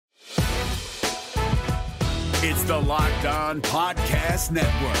It's the Locked On Podcast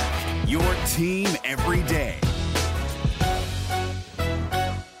Network, your team every day.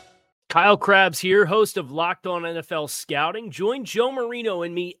 Kyle Krabs here, host of Locked On NFL Scouting. Join Joe Marino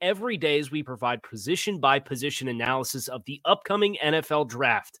and me every day as we provide position-by-position analysis of the upcoming NFL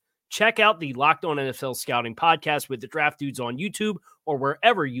Draft. Check out the Locked On NFL Scouting podcast with the Draft Dudes on YouTube or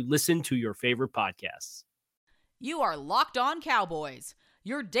wherever you listen to your favorite podcasts. You are Locked On Cowboys,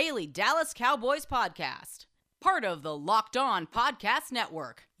 your daily Dallas Cowboys podcast. Part of the Locked On Podcast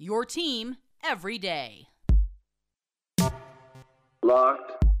Network, your team every day.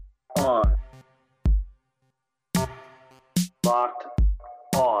 Locked on. Locked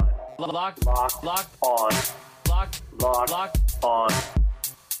on. Locked on. Locked on.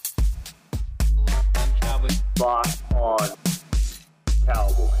 Cowboys. Locked on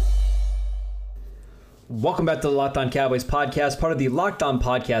Cowboys. Welcome back to the Locked On Cowboys podcast, part of the Locked On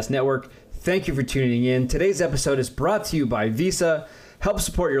Podcast Network. Thank you for tuning in. Today's episode is brought to you by Visa. Help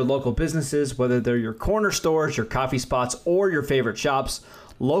support your local businesses, whether they're your corner stores, your coffee spots, or your favorite shops.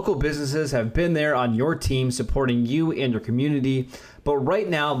 Local businesses have been there on your team supporting you and your community. But right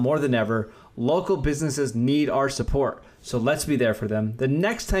now, more than ever, local businesses need our support. So let's be there for them. The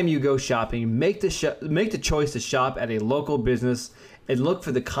next time you go shopping, make the choice to shop at a local business and look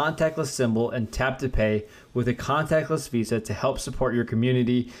for the contactless symbol and tap to pay with a contactless Visa to help support your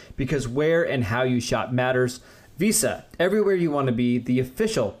community, because where and how you shop matters. Visa, everywhere you want to be, the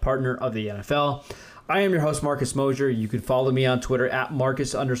official partner of the NFL. I am your host, Marcus Mosher. You can follow me on Twitter at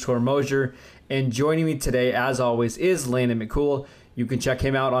Marcus_Mosher. And joining me today, as always, is Landon McCool. You can check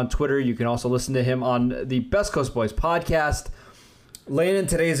him out on Twitter. You can also listen to him on the Best Coast Boys podcast. Landon,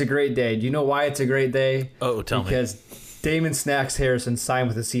 today is a great day. Do you know why it's a great day? Oh, tell me. Because Damon Snacks Harrison signed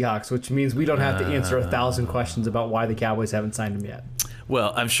with the Seahawks, which means we don't have to answer 1,000 questions about why the Cowboys haven't signed him yet.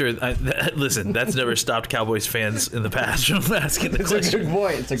 Well, I'm sure. Listen, that's never stopped Cowboys fans in the past from asking the question. It's a good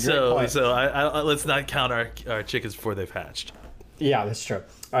point. It's a great point. So let's not count our chickens before they've hatched. Yeah, that's true.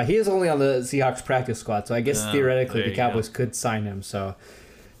 He is only on the Seahawks practice squad, so I guess theoretically the Cowboys could sign him. So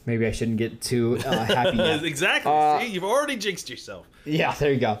maybe I shouldn't get too happy yet. Exactly. See, you've already jinxed yourself. Yeah,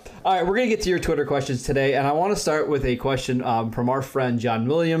 there you go. All right, we're going to get to your Twitter questions today, and I want to start with a question from our friend John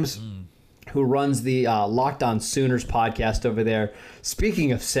Williams, who runs the Locked On Sooners podcast over there.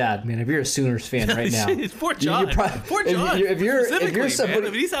 Speaking of sad, man, if you're a Sooners fan right now, poor John. Poor John. If you're somebody,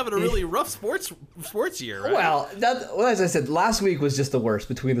 man, he's having a really rough sports year, right? Well, as I said, last week was just the worst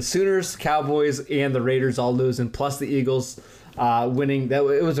between the Sooners, Cowboys, and the Raiders all losing, plus the Eagles winning.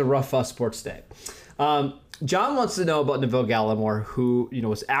 It was a rough sports day. John wants to know about Neville Gallimore, who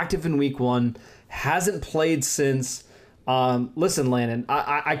was active in Week 1, hasn't played since. Listen, Landon,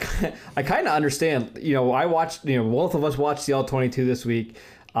 I kind of understand. I watched. Both of us watched the All-22 this week.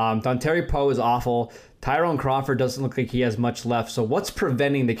 Dontari Poe is awful. Tyrone Crawford doesn't look like he has much left. So what's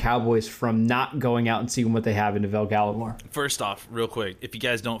preventing the Cowboys from not going out and seeing what they have in Neville Gallimore? First off, real quick, if you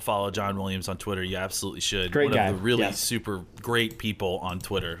guys don't follow John Williams on Twitter, you absolutely should. Great guy. One of the really super great people on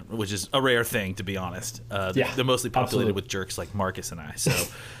Twitter, which is a rare thing, to be honest. They're mostly populated with jerks like Marcus and I. So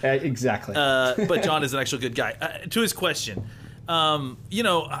exactly. But John is an actual good guy. To his question, I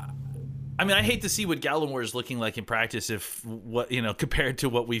hate to see what Gallimore is looking like in practice compared to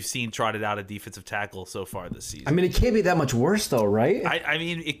what we've seen trotted out at defensive tackle so far this season. It can't be that much worse, though, right?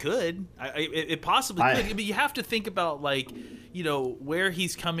 It could. It possibly could. But you have to think about, where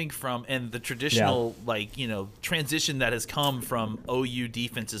he's coming from and the traditional, transition that has come from OU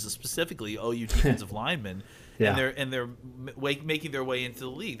defenses, specifically OU defensive linemen. Yeah. And they're making their way into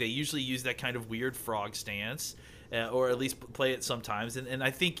the league. They usually use that kind of weird frog stance. Or at least play it sometimes. And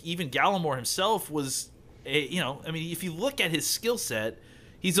I think even Gallimore himself was, if you look at his skill set,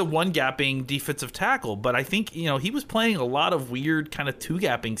 he's a one-gapping defensive tackle. But I think, he was playing a lot of weird kind of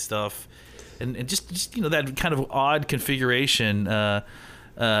two-gapping stuff. And just that kind of odd configuration.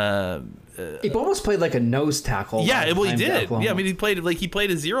 He almost played like a nose tackle. Yeah, well, he did. Yeah, he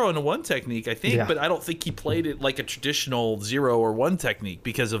played a 0 and a 1 technique, I think, but I don't think he played it like a traditional 0 or 1 technique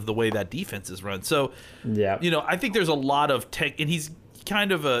because of the way that defense is run. So, I think there's a lot of tech, and he's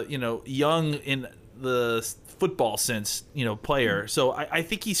kind of a young in the football sense, player. So I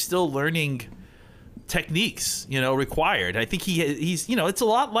think he's still learning techniques, required. I think he's it's a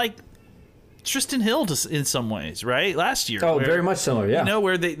lot like Tristan Hill in some ways, right? Last year. Oh, very much similar, yeah.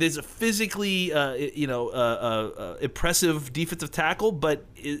 Where there's a physically, impressive defensive tackle, but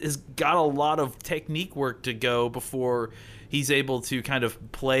has got a lot of technique work to go before he's able to kind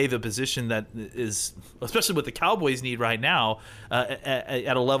of play the position that is, especially what the Cowboys need right now,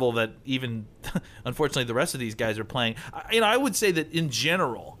 at a level that even, unfortunately, the rest of these guys are playing. I would say that in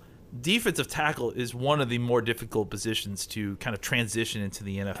general, defensive tackle is one of the more difficult positions to kind of transition into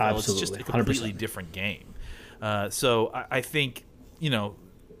the NFL. Absolutely. It's just a completely 100%. different game. So I think,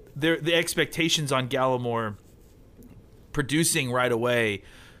 the expectations on Gallimore producing right away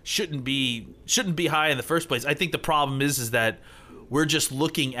shouldn't be high in the first place. I think the problem is that we're just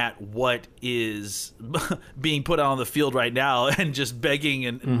looking at what is being put out on the field right now and just begging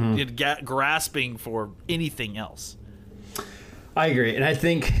and grasping for anything else. I agree. And I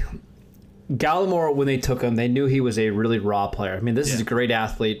think Gallimore, when they took him, they knew he was a really raw player. I mean, this is a great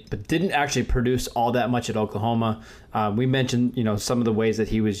athlete, but didn't actually produce all that much at Oklahoma. We mentioned, some of the ways that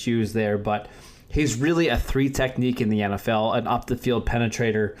he was used there, but he's really a 3 technique in the NFL, an up-the-field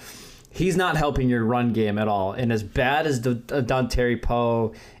penetrator. He's not helping your run game at all. And as bad as Dontari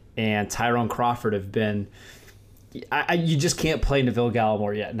Poe and Tyrone Crawford have been, you just can't play Neville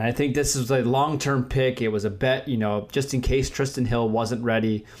Gallimore yet. And I think this is a long-term pick. It was a bet, just in case Tristan Hill wasn't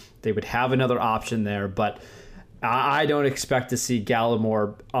ready, they would have another option there. But I don't expect to see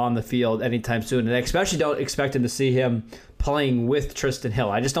Gallimore on the field anytime soon. And I especially don't expect him to see him playing with Tristan Hill.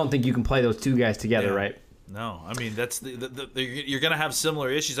 I just don't think you can play those two guys together, right? No, I mean, that's you're going to have similar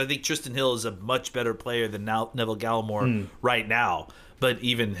issues. I think Tristan Hill is a much better player than Neville Gallimore right now. But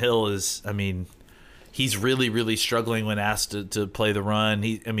even Hill is, he's really, really struggling when asked to play the run.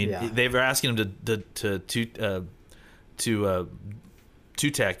 They were asking him to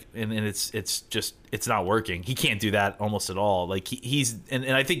two-tech, and it's not working. He can't do that almost at all. Like he's and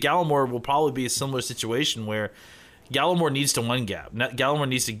I think Gallimore will probably be a similar situation where Gallimore needs to one gap. Gallimore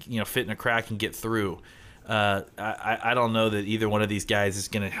needs to fit in a crack and get through. I don't know that either one of these guys is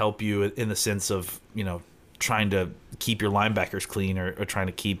going to help you in the sense of trying to keep your linebackers clean or trying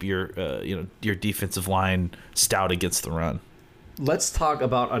to keep your defensive line stout against the run. Let's talk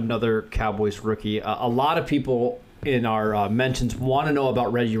about another Cowboys rookie. A lot of people in our mentions want to know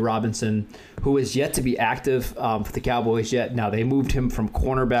about Reggie Robinson, who is yet to be active for the Cowboys yet. Now, they moved him from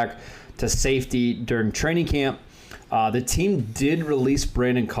cornerback to safety during training camp. The team did release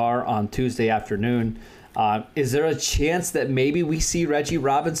Brandon Carr on Tuesday afternoon. Is there a chance that maybe we see Reggie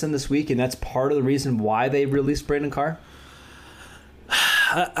Robinson this week, and that's part of the reason why they released Brandon Carr?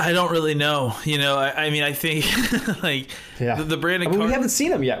 I don't really know. I think the Brandon Carr. We haven't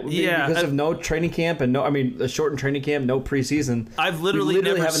seen him yet. Because of no training camp and a shortened training camp, no preseason. I've literally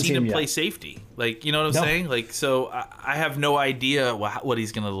never seen him play safety. You know what I'm saying? So I have no idea what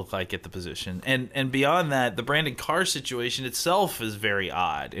he's going to look like at the position. And beyond that, the Brandon Carr situation itself is very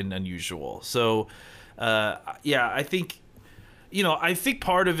odd and unusual. So, I think. I think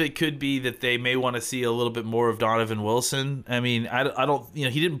part of it could be that they may want to see a little bit more of Donovan Wilson. I don't.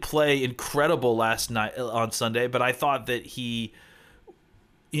 He didn't play incredible last night on Sunday, but I thought that he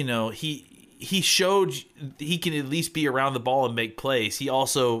showed he can at least be around the ball and make plays. He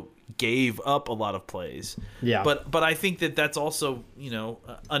also gave up a lot of plays. Yeah. But I think that that's also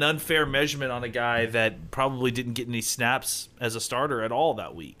an unfair measurement on a guy that probably didn't get any snaps as a starter at all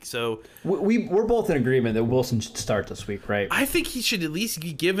that week. So we're both in agreement that Wilson should start this week, right? I think he should at least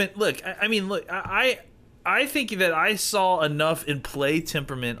be given. Look, I think that I saw enough in play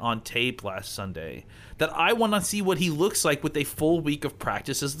temperament on tape last Sunday that I want to see what he looks like with a full week of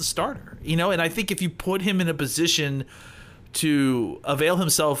practice as the starter. And I think if you put him in a position to avail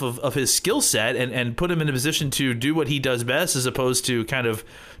himself of his skill set and put him in a position to do what he does best, as opposed to kind of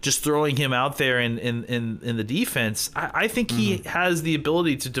just throwing him out there in the defense, I think he has the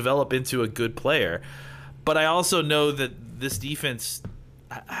ability to develop into a good player. But I also know that this defense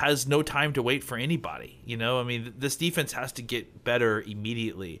has no time to wait for anybody. This defense has to get better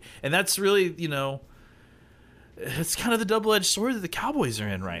immediately. And that's really, it's kind of the double-edged sword that the Cowboys are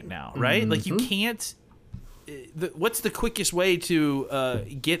in right now, right? Like, you can't... what's the quickest way to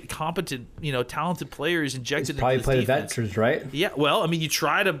get competent, talented players injected into this defense? Probably play the veterans, right? Yeah, well, you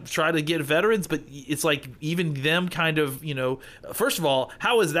try to get veterans, but it's like even them kind of, first of all,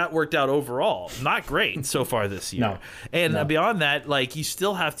 how has that worked out overall? Not great so far this year. No. Beyond that, you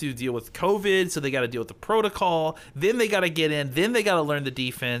still have to deal with COVID, so they got to deal with the protocol. Then they got to get in. Then they got to learn the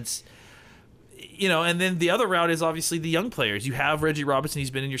defense. And then the other route is obviously the young players. You have Reggie Robinson.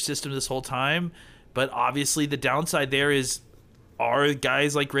 He's been in your system this whole time. But obviously the downside there is, are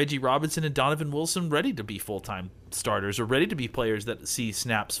guys like Reggie Robinson and Donovan Wilson ready to be full-time starters or ready to be players that see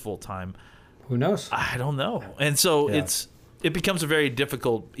snaps full-time? Who knows? I don't know. And so it becomes a very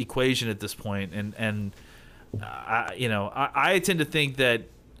difficult equation at this point. And I tend to think that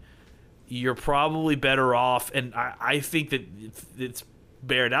you're probably better off, and I think that it's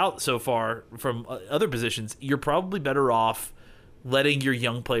bared out so far from other positions, you're probably better off letting your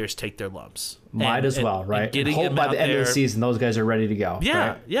young players take their lumps. Might as well, right? And hope by the end of the season, those guys are ready to go. Yeah,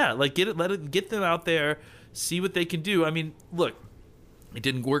 right? yeah. Like get them out there, see what they can do. I mean, look, it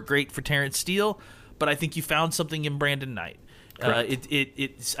didn't work great for Terrence Steele, but I think you found something in Brandon Knight.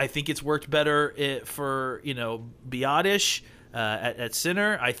 I think it's worked better for Biadasz at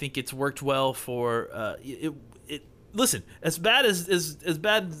center. I think it's worked well for listen, as bad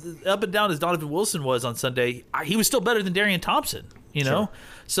up and down as Donovan Wilson was on Sunday, he was still better than Darian Thompson, you know?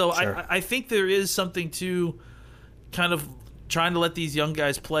 So sure. I think there is something to kind of trying to let these young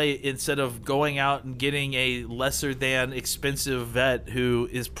guys play instead of going out and getting a lesser than expensive vet who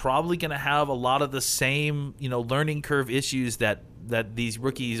is probably going to have a lot of the same, learning curve issues that these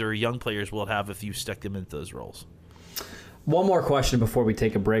rookies or young players will have if you stuck them into those roles. One more question before we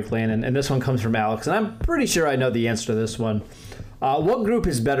take a break, Landon, and this one comes from Alex, and I'm pretty sure I know the answer to this one. What group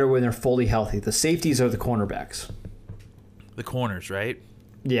is better when they're fully healthy, the safeties or the cornerbacks? The corners, right?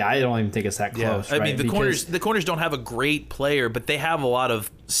 Yeah, I don't even think it's that close. Yeah. I mean, the corners don't have a great player, but they have a lot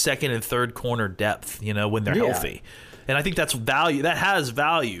of second and third corner depth, when they're healthy. And I think that's value. That has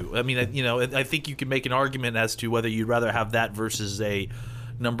value. I mean, I think you can make an argument as to whether you'd rather have that versus a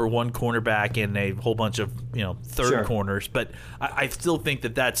number one cornerback and a whole bunch of third corners, but I still think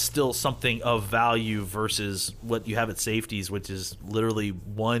that that's still something of value versus what you have at safeties, which is literally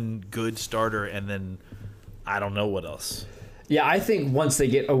one good starter and then I don't know what else. Yeah, I think once they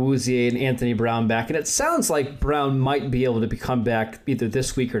get Awuzie and Anthony Brown back, and it sounds like Brown might be able to come back either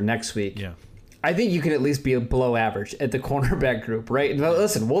this week or next week. Yeah. I think you can at least be below average at the cornerback group, right? Now,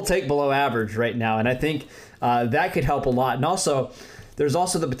 listen, we'll take below average right now, and I think that could help a lot. And also, there's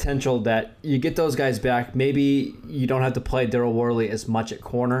also the potential that you get those guys back. Maybe you don't have to play Daryl Worley as much at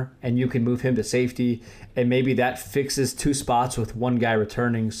corner, and you can move him to safety, and maybe that fixes two spots with one guy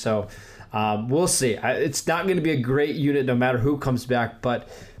returning. So we'll see. It's not going to be a great unit no matter who comes back, but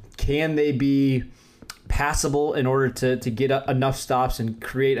can they be passable in order to get enough stops and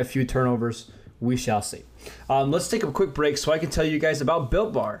create a few turnovers? We shall see. Let's take a quick break so I can tell you guys about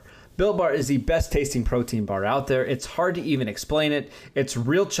Built Bar. Built Bar is the best tasting protein bar out there. It's hard to even explain it. It's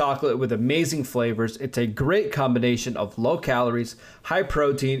real chocolate with amazing flavors. It's a great combination of low calories, high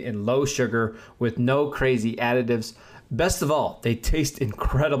protein, and low sugar with no crazy additives. Best of all, they taste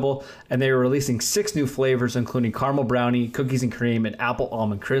incredible, and they are releasing 6 new flavors, including caramel brownie, cookies and cream, and apple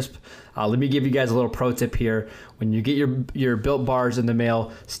almond crisp. Let me give you guys a little pro tip here. When you get your Built Bars in the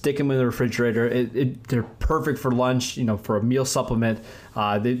mail, stick them in the refrigerator. They're perfect for lunch, for a meal supplement.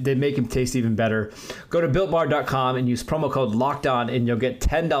 They make them taste even better. Go to BuiltBar.com and use promo code LOCKEDON, and you'll get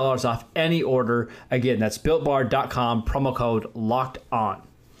 $10 off any order. Again, that's BuiltBar.com, promo code LOCKEDON.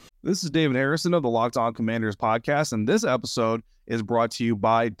 This is David Harrison of the Locked On Commanders podcast, and this episode is brought to you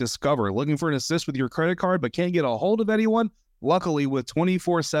by Discover. Looking for an assist with your credit card but can't get a hold of anyone? Luckily, with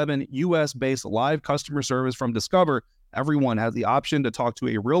 24/7 U.S.-based live customer service from Discover, everyone has the option to talk to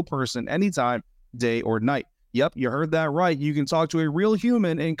a real person anytime, day or night. Yep, you heard that right. You can talk to a real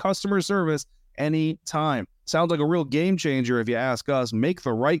human in customer service anytime. Sounds like a real game changer if you ask us. Make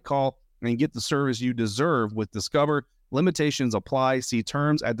the right call and get the service you deserve with Discover. Limitations apply. See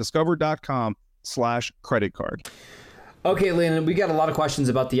terms at discover.com/credit card. Okay, Landon, we got a lot of questions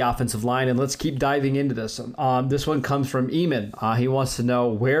about the offensive line, and let's keep diving into this. This one comes from Eamon. He wants to know,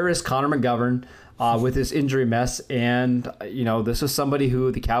 where is Connor McGovern with his injury mess? And, this is somebody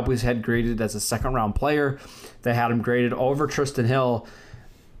who the Cowboys had graded as a second-round player. They had him graded over Tristan Hill.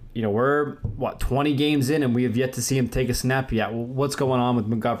 We're, 20 games in, and we have yet to see him take a snap yet. What's going on with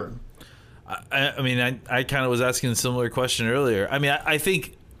McGovern? I kind of was asking a similar question earlier. I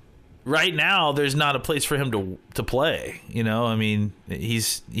think right now there's not a place for him to play.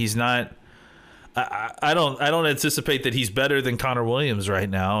 He's not. I don't anticipate that he's better than Connor Williams right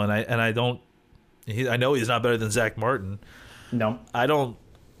now, and I know he's not better than Zach Martin. No, I don't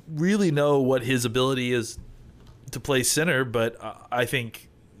really know what his ability is to play center, but I think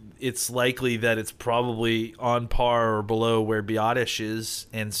it's likely that it's probably on par or below where Biadasz is,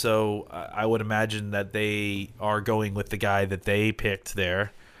 and so I would imagine that they are going with the guy that they picked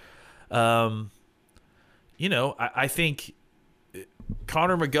there. I think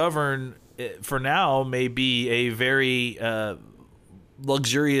Connor McGovern, for now, may be a very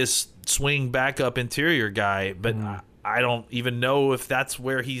luxurious swing backup interior guy, but I don't even know if that's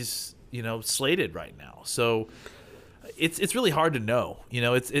where he's slated right now. So it's really hard to know.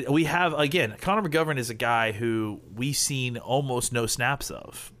 We have, again, Connor McGovern is a guy who we've seen almost no snaps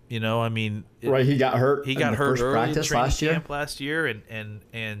of. Right, he got hurt. He got hurt early in training camp last year,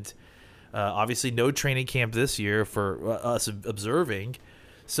 and obviously no training camp this year for us observing.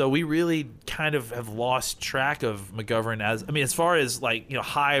 So we really kind of have lost track of McGovern as far as like,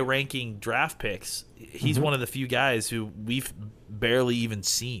 high-ranking draft picks, he's one of the few guys who we've barely even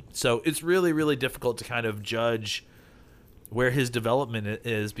seen. So it's really, really difficult to kind of judge where his development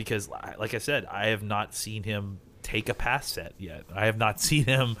is because, like I said, I have not seen him take a pass set yet. I have not seen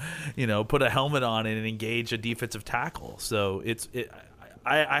him, put a helmet on and engage a defensive tackle. So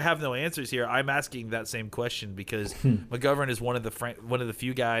I have no answers here. I'm asking that same question because McGovern is one of the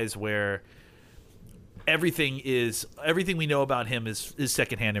few guys where everything we know about him is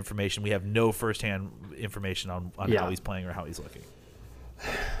secondhand information. We have no firsthand information on how he's playing or how he's looking.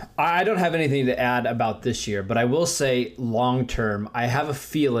 I don't have anything to add about this year, but I will say long term, I have a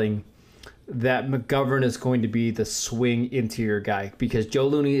feeling that McGovern is going to be the swing interior guy because Joe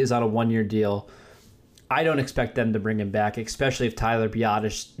Looney is on a 1-year deal. I don't expect them to bring him back, especially if Tyler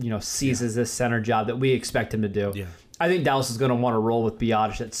Biadasz, seizes this center job that we expect him to do. Yeah. I think Dallas is going to want to roll with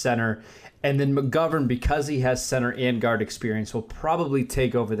Biadasz at center. And then McGovern, because he has center and guard experience, will probably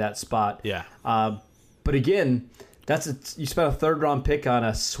take over that spot. Yeah. But again, you spent a 3rd-round pick on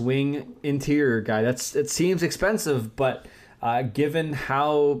a swing interior guy. It seems expensive, but given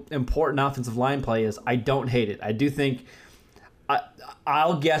how important offensive line play is, I don't hate it. I do think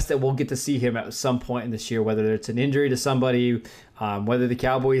I'll guess that we'll get to see him at some point in this year, whether it's an injury to somebody, whether the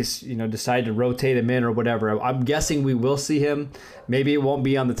Cowboys decide to rotate him in or whatever. I'm guessing we will see him. Maybe it won't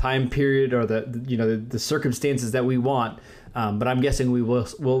be on the time period or the circumstances that we want. But I'm guessing we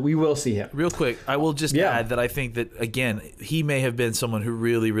will see him. Real quick, I will just add that I think that, again, he may have been someone who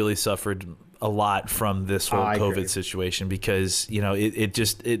really, really suffered a lot from this whole COVID situation because,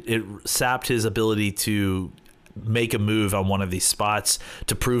 it sapped his ability to make a move on one of these spots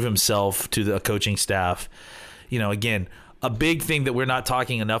to prove himself to the coaching staff. Again, a big thing that we're not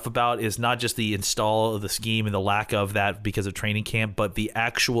talking enough about is not just the install of the scheme and the lack of that because of training camp, but the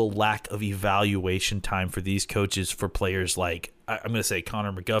actual lack of evaluation time for these coaches for players like, I'm going to say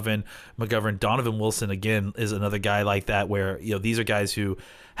Connor McGovern. Donovan Wilson, again, is another guy like that where, these are guys who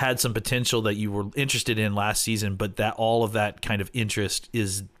had some potential that you were interested in last season, but that all of that kind of interest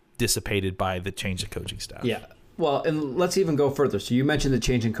is dissipated by the change of coaching staff. Yeah. Well, and let's even go further. So you mentioned the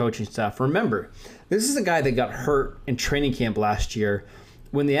change in coaching staff. Remember, this is a guy that got hurt in training camp last year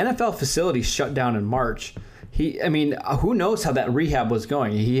when the NFL facility shut down in March. Who knows how that rehab was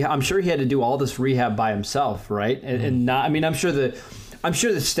going? I'm sure he had to do all this rehab by himself, right? And not. I'm sure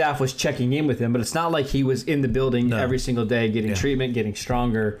the staff was checking in with him, but it's not like he was in the building every single day getting treatment, getting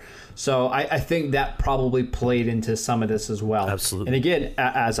stronger. So I think that probably played into some of this as well. Absolutely. And again,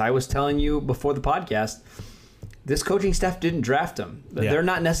 as I was telling you before the podcast, this coaching staff didn't draft him. Yeah. They're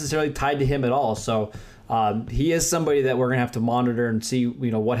not necessarily tied to him at all. So he is somebody that we're going to have to monitor and see,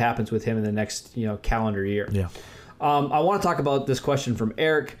 what happens with him in the next, calendar year. Yeah. I want to talk about this question from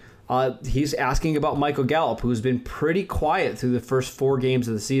Eric. He's asking about Michael Gallup, who's been pretty quiet through the first 4 games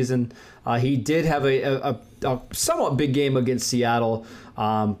of the season. He did have a somewhat big game against Seattle,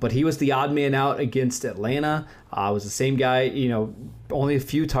 but he was the odd man out against Atlanta. Was the same guy, only a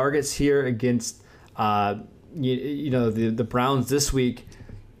few targets here against the Browns this week.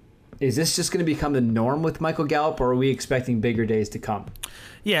 Is this just going to become the norm with Michael Gallup, or are we expecting bigger days to come?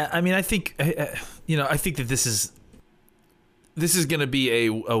 Yeah, I think I think that this is going to be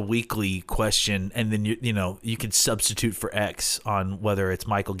a weekly question, and then you can substitute for X on whether it's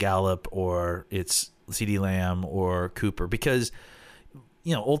Michael Gallup or it's CeeDee Lamb or Cooper, because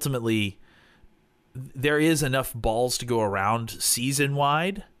ultimately there is enough balls to go around season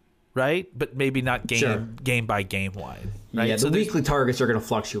wide. Right, but maybe not game by game wide. Right? Yeah, the weekly targets are going to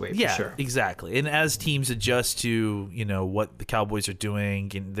fluctuate. Yeah, for sure. Exactly. And as teams adjust to what the Cowboys are doing,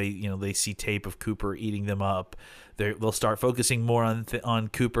 and they see tape of Cooper eating them up, they'll start focusing more on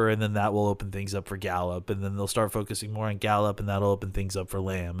Cooper, and then that will open things up for Gallup, and then they'll start focusing more on Gallup, and that'll open things up for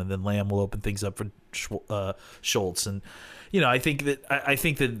Lamb, and then Lamb will open things up for Schultz, and I think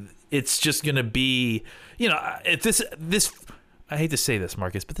that it's just going to be if this. I hate to say this,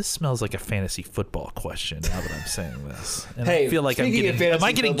 Marcus, but this smells like a fantasy football question now that I'm saying this. And I feel like am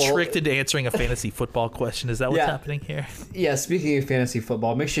I getting tricked into answering a fantasy football question? Is that what's happening here? Yeah, speaking of fantasy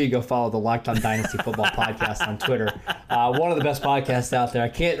football, make sure you go follow the Locked On Dynasty Football podcast on Twitter. One of the best podcasts out there. I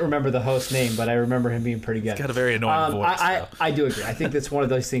can't remember the host's name, but I remember him being pretty good. He's got a very annoying voice. I do agree. I think that's one of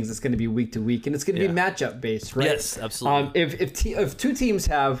those things that's going to be week to week, and it's going to be matchup based, right? Yes, absolutely. If two teams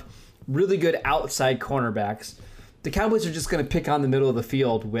have really good outside cornerbacks, the Cowboys are just going to pick on the middle of the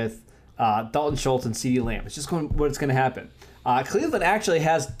field with Dalton Schultz and CeeDee Lamb. It's just what's going to happen. Cleveland actually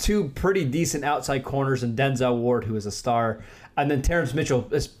has 2 pretty decent outside corners in Denzel Ward, who is a star, and then Terrence Mitchell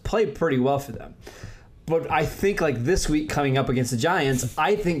has played pretty well for them. But I think like this week coming up against the Giants,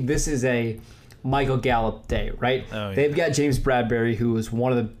 I think this is a Michael Gallup day, right? Oh, yeah. They've got James Bradbury, who is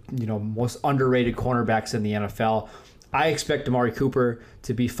one of the most underrated cornerbacks in the NFL. I expect Amari Cooper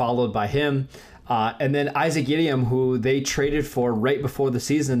to be followed by him. And then Isaac Idiom, who they traded for right before the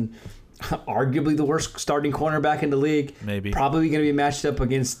season, arguably the worst starting cornerback in the league. Maybe. Probably going to be matched up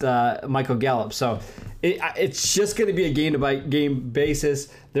against Michael Gallup. So it's just going to be a game-to-game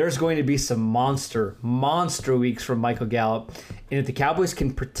basis. There's going to be some monster weeks from Michael Gallup. And if the Cowboys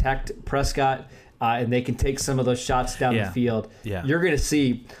can protect Prescott and they can take some of those shots down the field, you're going to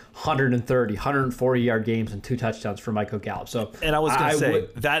see 130, 140-yard games and 2 touchdowns for Michael Gallup. So, and I was going to say,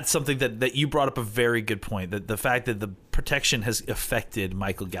 that's something that you brought up a very good point, that the fact that the protection has affected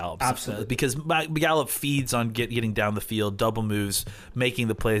Michael Gallup. Absolutely. Because Gallup feeds on getting down the field, double moves, making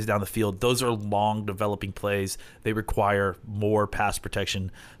the plays down the field. Those are long developing plays. They require more pass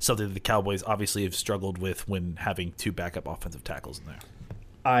protection, something that the Cowboys obviously have struggled with when having 2 backup offensive tackles in there.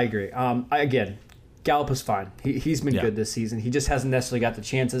 I agree. Again, Gallup is fine. He's been good this season. He just hasn't necessarily got the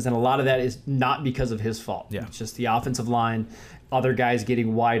chances, and a lot of that is not because of his fault. Yeah. It's just the offensive line, other guys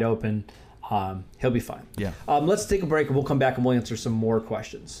getting wide open. He'll be fine. Yeah. Let's take a break, and we'll come back and we'll answer some more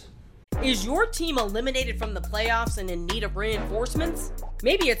questions. Is your team eliminated from the playoffs and in need of reinforcements?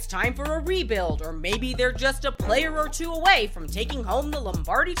 Maybe it's time for a rebuild, or maybe they're just a player or 2 away from taking home the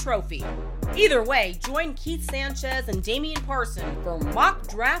Lombardi Trophy. Either way, join Keith Sanchez and Damian Parson for Mock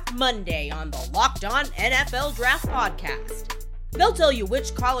Draft Monday on the Locked On NFL Draft Podcast. They'll tell you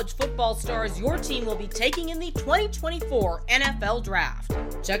which college football stars your team will be taking in the 2024 NFL Draft.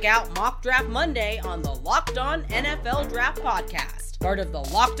 Check out Mock Draft Monday on the Locked On NFL Draft Podcast, part of the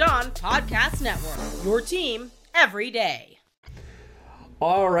Locked On Podcast Network, your team every day.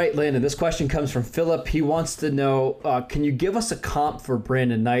 All right, Landon, this question comes from Philip. He wants to know, can you give us a comp for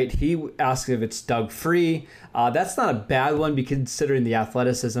Brandon Knight? He asks if it's Doug Free. That's not a bad one considering the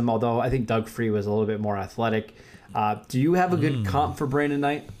athleticism, although I think Doug Free was a little bit more athletic. Do you have a good comp for Brandon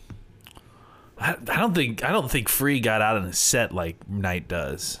Knight? I don't think Free got out in a set like Knight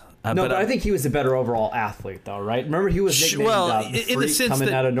does. But I think he was a better overall athlete, though, right? Remember, he was nicknamed in the sense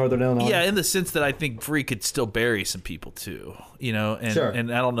coming out of Northern Illinois. Yeah, in the sense that I think Free could still bury some people too, and sure.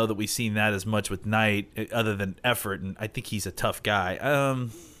 And I don't know that we've seen that as much with Knight, other than effort. And I think he's a tough guy. I'm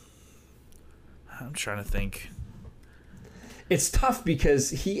trying to think. It's tough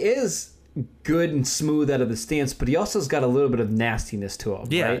because he is good and smooth out of the stance, but he also has got a little bit of nastiness to him.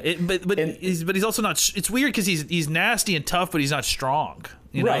 Yeah, right? but he's also not. It's weird because he's nasty and tough, but he's not strong.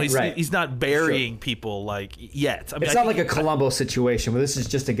 He's not burying people like yet. I mean, it's not like a Colombo situation where this is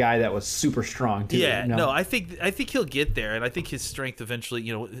just a guy that was super strong too. Yeah, no, I think he'll get there, and I think his strength eventually.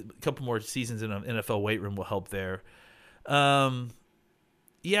 A couple more seasons in an NFL weight room will help there. Yeah,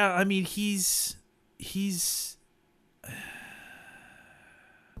 I mean he's.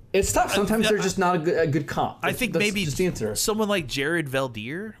 It's tough. Sometimes they're just not a good comp. I think maybe someone like Jared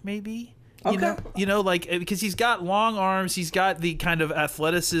Veldheer, maybe. Okay. Like because he's got long arms, he's got the kind of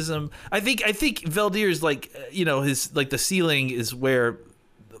athleticism. I think Veldheer is like his like the ceiling is where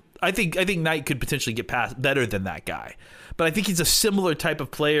I think Knight could potentially get past better than that guy. But I think he's a similar type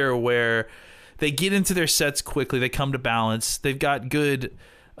of player where they get into their sets quickly, they come to balance, they've got good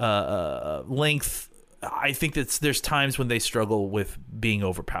length. I think there's times when they struggle with being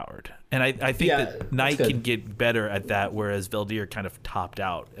overpowered. And I think that Knight can get better at that, whereas Veldheer kind of topped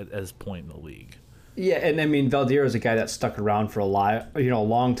out as a point in the league. Yeah, and I mean, Veldheer is a guy that stuck around for a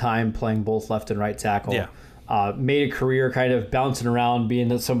long time playing both left and right tackle. Yeah. Made a career kind of bouncing around,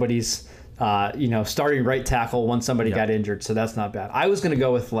 being somebody's, starting right tackle once somebody got injured. So that's not bad. I was going to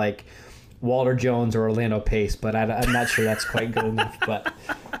go with like Walter Jones or Orlando Pace, but I'm not sure that's quite good enough. But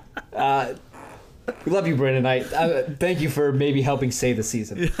we love you, Brandon Knight. Thank you for maybe helping save the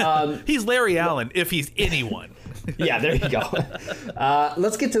season. He's Larry Allen, if he's anyone. Yeah, there you go.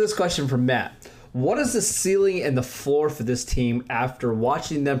 Let's get to this question from Matt. What is the ceiling and the floor for this team after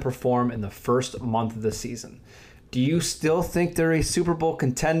watching them perform in the first month of the season? Do you still think they're a Super Bowl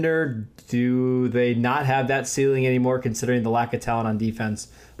contender? Do they not have that ceiling anymore considering the lack of talent on defense?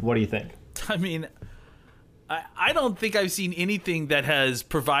 What do you think? I mean, I don't think I've seen anything that has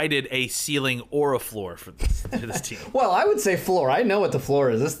provided a ceiling or a floor for this team. Well, I would say floor. I know what the floor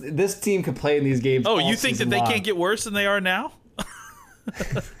is. This team could play in these games. Oh, you think that they can't get worse than they are now?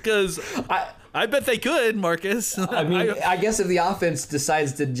 Because I bet they could, Marcus. I mean, I guess if the offense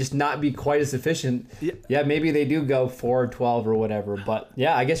decides to just not be quite as efficient, maybe they do go 4-12 or whatever. But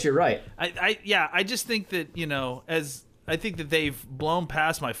yeah, I guess you're right. I just think that I think that they've blown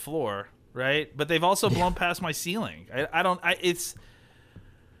past my floor. Right, but they've also blown past my ceiling.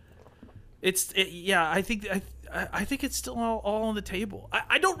 I think it's still all on the table.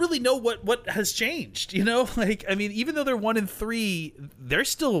 I don't really know what has changed. You know, like, I mean, even though they're 1-3, they're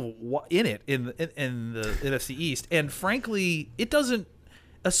still in it in the NFC East. And frankly, it doesn't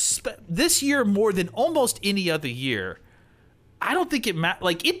this year more than almost any other year. I don't think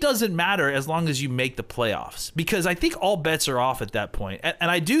it doesn't matter as long as you make the playoffs, because I think all bets are off at that point.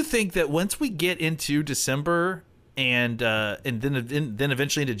 And I do think that once we get into December and then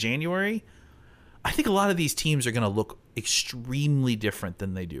eventually into January, I think a lot of these teams are going to look extremely different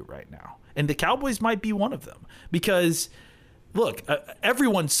than they do right now. And the Cowboys might be one of them, because look,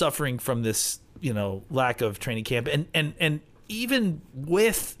 everyone's suffering from this, lack of training camp, and even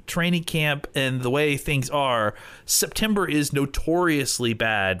with training camp and the way things are, September is notoriously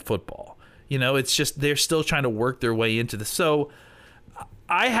bad football. It's just they're still trying to work their way into this. So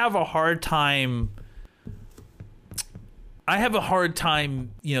I have a hard time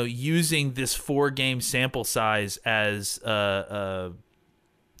using this 4-game sample size as something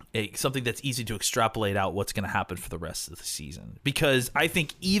that's easy to extrapolate out what's going to happen for the rest of the season. Because I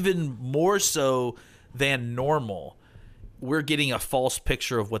think even more so than normal, we're getting a false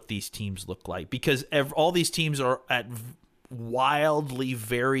picture of what these teams look like, because all these teams are at wildly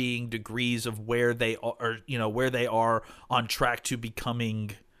varying degrees of where they are on track to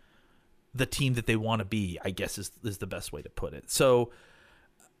becoming the team that they want to be, I guess is the best way to put it. So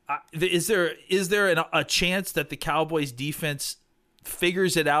is there a chance that the Cowboys defense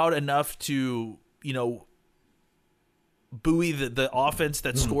figures it out enough to, buoy the offense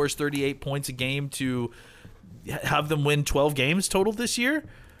that scores 38 points a game to have them win 12 games total this year?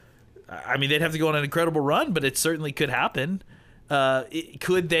 I mean, they'd have to go on an incredible run, but it certainly could happen.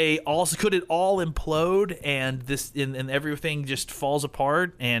 Could it all implode and everything just falls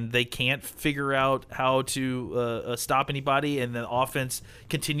apart and they can't figure out how to stop anybody, and the offense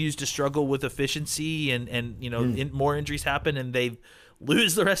continues to struggle with efficiency and more injuries happen and they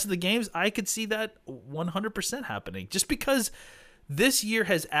lose the rest of the games? I could see that 100% happening, just because this year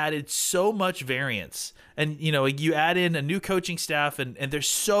has added so much variance, and you add in a new coaching staff, and there's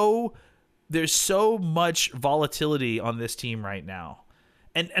so much volatility on this team right now.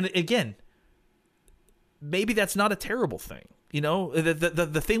 And again, maybe that's not a terrible thing.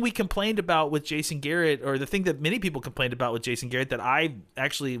 The thing we complained about with Jason Garrett, or the thing that many people complained about with Jason Garrett that I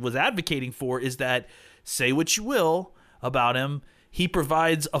actually was advocating for, is that, say what you will about him, he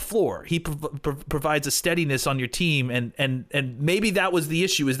provides a floor. He provides a steadiness on your team, and maybe that was the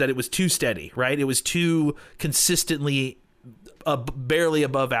issue, is that it was too steady, right? It was too consistently barely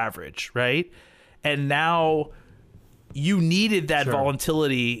above average, right? And now you needed that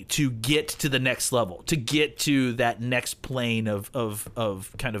volatility to get to the next level, to get to that next plane of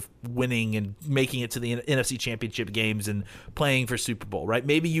kind of winning and making it to the NFC Championship games and playing for Super Bowl, right?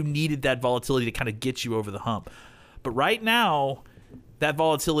 Maybe you needed that volatility to kind of get you over the hump. But right now, that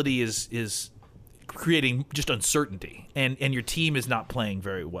volatility is creating just uncertainty, and your team is not playing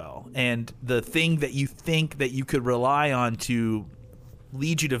very well. And the thing that you think that you could rely on to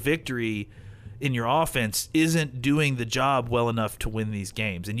lead you to victory in your offense isn't doing the job well enough to win these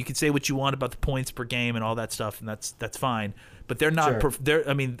games. And you can say what you want about the points per game and all that stuff, and that's fine. But they're not.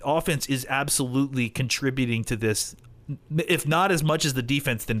 Offense is absolutely contributing to this, if not as much as the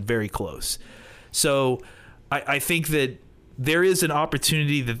defense, then very close. So I think that there is an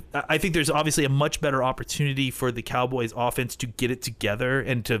opportunity I think there's obviously a much better opportunity for the Cowboys offense to get it together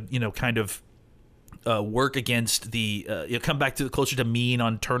and to, kind of work against come back to closer to mean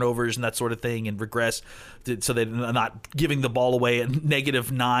on turnovers and that sort of thing, and regress so they're not giving the ball away at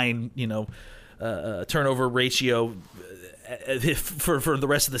 -9, turnover ratio for the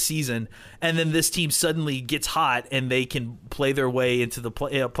rest of the season. And then this team suddenly gets hot and they can play their way into the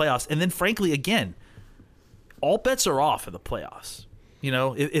playoffs. And then frankly, again, all bets are off in the playoffs.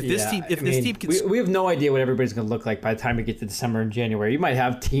 If this team can... we have no idea what everybody's going to look like by the time we get to December and January. You might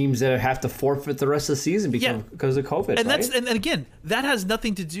have teams that have to forfeit the rest of the season because of COVID. And right? and again, that has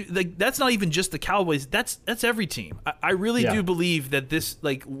nothing to do. That's not even just the Cowboys. That's every team. I really do believe that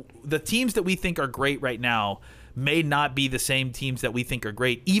the teams that we think are great right now may not be the same teams that we think are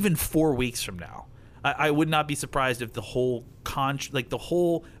great even 4 weeks from now. I would not be surprised if the whole the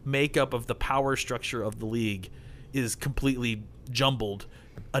whole makeup of the power structure of the league is completely jumbled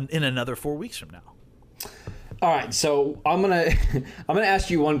in another 4 weeks from now. All right, so I'm gonna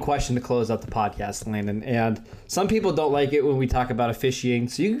ask you one question to close out the podcast, Landon. And some people don't like it when we talk about officiating,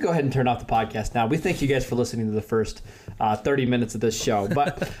 so you can go ahead and turn off the podcast now. We thank you guys for listening to the first 30 minutes of this show.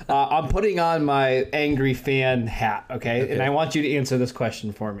 But I'm putting on my angry fan hat, okay? And I want you to answer this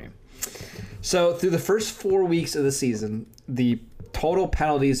question for me. So through the first 4 weeks of the season, the total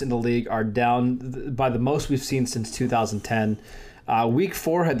penalties in the league are down by the most we've seen since 2010. Week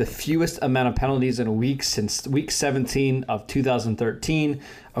 4 had the fewest amount of penalties in a week since week 17 of 2013,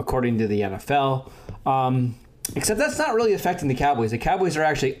 according to the NFL. Except that's not really affecting the Cowboys. The Cowboys are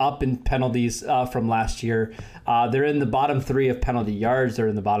actually up in penalties from last year. They're in the bottom 3 of penalty yards. They're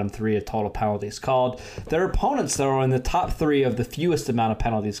in the bottom 3 of total penalties called. Their opponents, though, are in the top 3 of the fewest amount of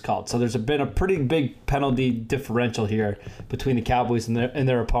penalties called. So there's been a pretty big penalty differential here between the Cowboys and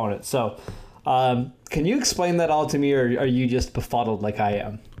their opponents. So can you explain that all to me, or are you just befuddled like I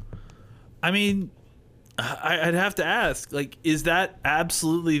am? I mean, I'd have to ask, like, is that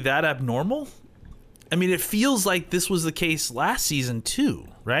absolutely that abnormal? I mean, it feels like this was the case last season too,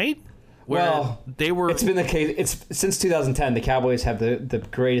 right? Where it's been the case. It's since 2010. The Cowboys have the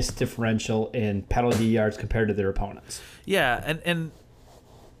greatest differential in penalty yards compared to their opponents. Yeah, and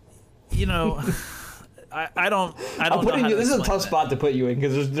you know, I don't. I'm putting you. This is a tough spot to put you in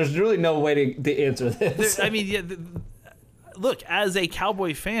because there's really no way to answer this. I mean, yeah. Look, as a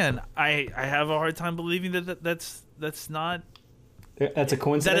Cowboy fan, I have a hard time believing that's not. That's a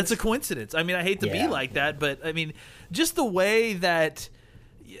coincidence? That it's a coincidence. I mean, I hate to be like that, but I mean, just the way that,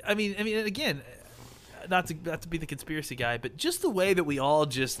 I mean, again, not to be the conspiracy guy, but just the way that we all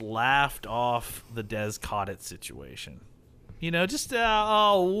just laughed off the Des Cottet situation. You know, just,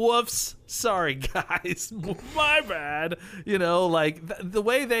 oh, whoops, sorry, guys, my bad. You know, like, the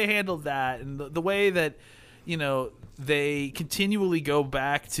way they handled that and the way that, you know, they continually go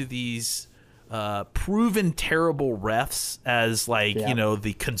back to these proven terrible refs as, like, you know,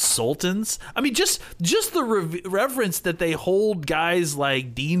 the consultants. I mean, just the reverence that they hold guys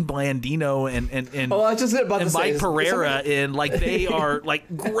like Dean Blandino and Mike Pereira in, like they are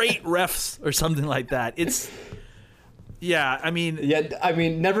like great refs or something like that. It's I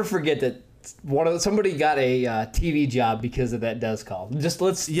mean, never forget that somebody got a TV job because of that Des call. Just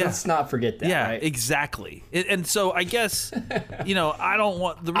let's not forget that. Yeah, right? Exactly. And so I guess, you know, I don't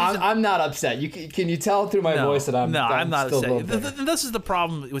want the reason. I'm not upset. Can you tell through my voice that I'm not still upset. This is the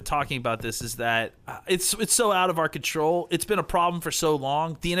problem with talking about this, is that it's so out of our control. It's been a problem for so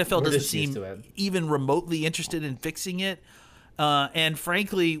long. The NFL doesn't seem even remotely interested in fixing it. And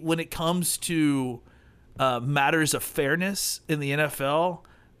frankly, when it comes to matters of fairness in the NFL,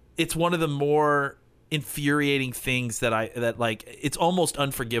 it's one of the more infuriating things that like it's almost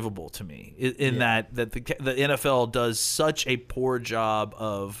unforgivable to me in that the NFL does such a poor job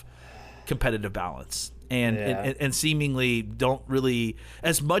of competitive balance and seemingly don't really,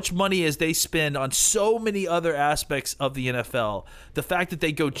 as much money as they spend on so many other aspects of the NFL, the fact that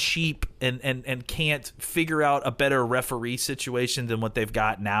they go cheap and can't figure out a better referee situation than what they've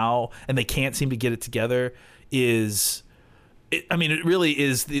got now, and they can't seem to get it together is. I mean, it really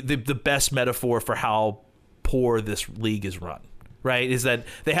is the best metaphor for how poor this league is run, right? Is that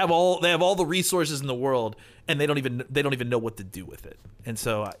they have all the resources in the world, and they don't even know what to do with it. And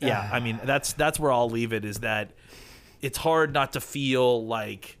so, I mean, that's where I'll leave it. Is that it's hard not to feel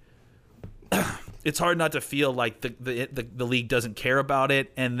like the league doesn't care about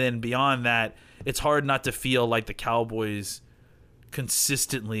it, and then beyond that, it's hard not to feel like the Cowboys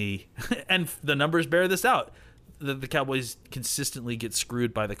consistently, and the numbers bear this out, the Cowboys consistently get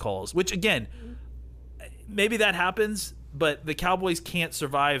screwed by the calls, which, again, maybe that happens, but the Cowboys can't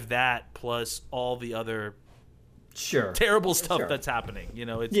survive that plus all the other terrible stuff that's happening. You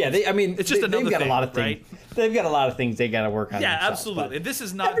know, it's just another thing, a lot of things, right? They've got a lot of things they got to work on. Yeah, absolutely. This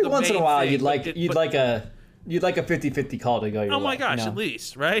is not every the once main in a while thing, you'd like a 50-50 call to go your way. Oh my gosh, you know? at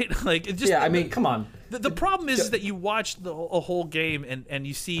least, right? Like, it just, I mean, come on. The problem is that you watch a whole game and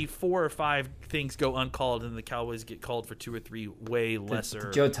you see 4 or 5 things go uncalled, and the Cowboys get called for 2 or 3 way lesser.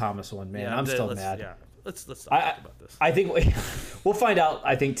 The Joe Thomas one, man, I'm still mad. Yeah, let's talk about this. I think we'll find out.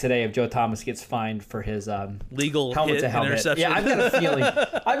 I think today if Joe Thomas gets fined for his legal helmet to helmet interception. Yeah,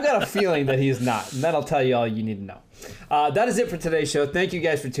 I've got a feeling that he's not, and that'll tell you all you need to know. That is it for today's show. Thank you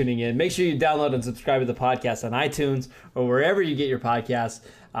guys for tuning in. Make sure you download and subscribe to the podcast on iTunes or wherever you get your podcasts.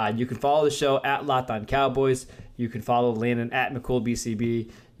 You can follow the show at Locked On Cowboys. You can follow Landon at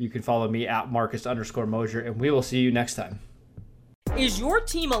McCoolBCB. You can follow me at Marcus_Mosier, and we will see you next time. Is your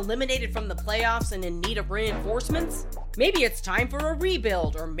team eliminated from the playoffs and in need of reinforcements? Maybe it's time for a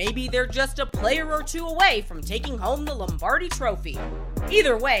rebuild, or maybe they're just a player or 2 away from taking home the Lombardi Trophy.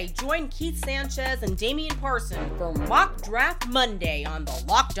 Either way, join Keith Sanchez and Damian Parson for Mock Draft Monday on the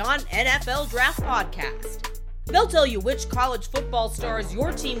Locked On NFL Draft Podcast. They'll tell you which college football stars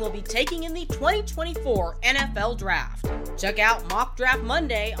your team will be taking in the 2024 NFL Draft. Check out Mock Draft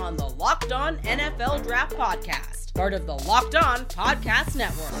Monday on the Locked On NFL Draft Podcast, part of the Locked On Podcast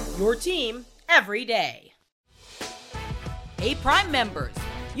Network, your team every day. Hey, Prime members,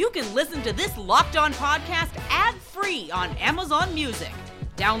 you can listen to this Locked On podcast ad-free on Amazon Music.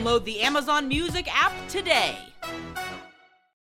 Download the Amazon Music app today.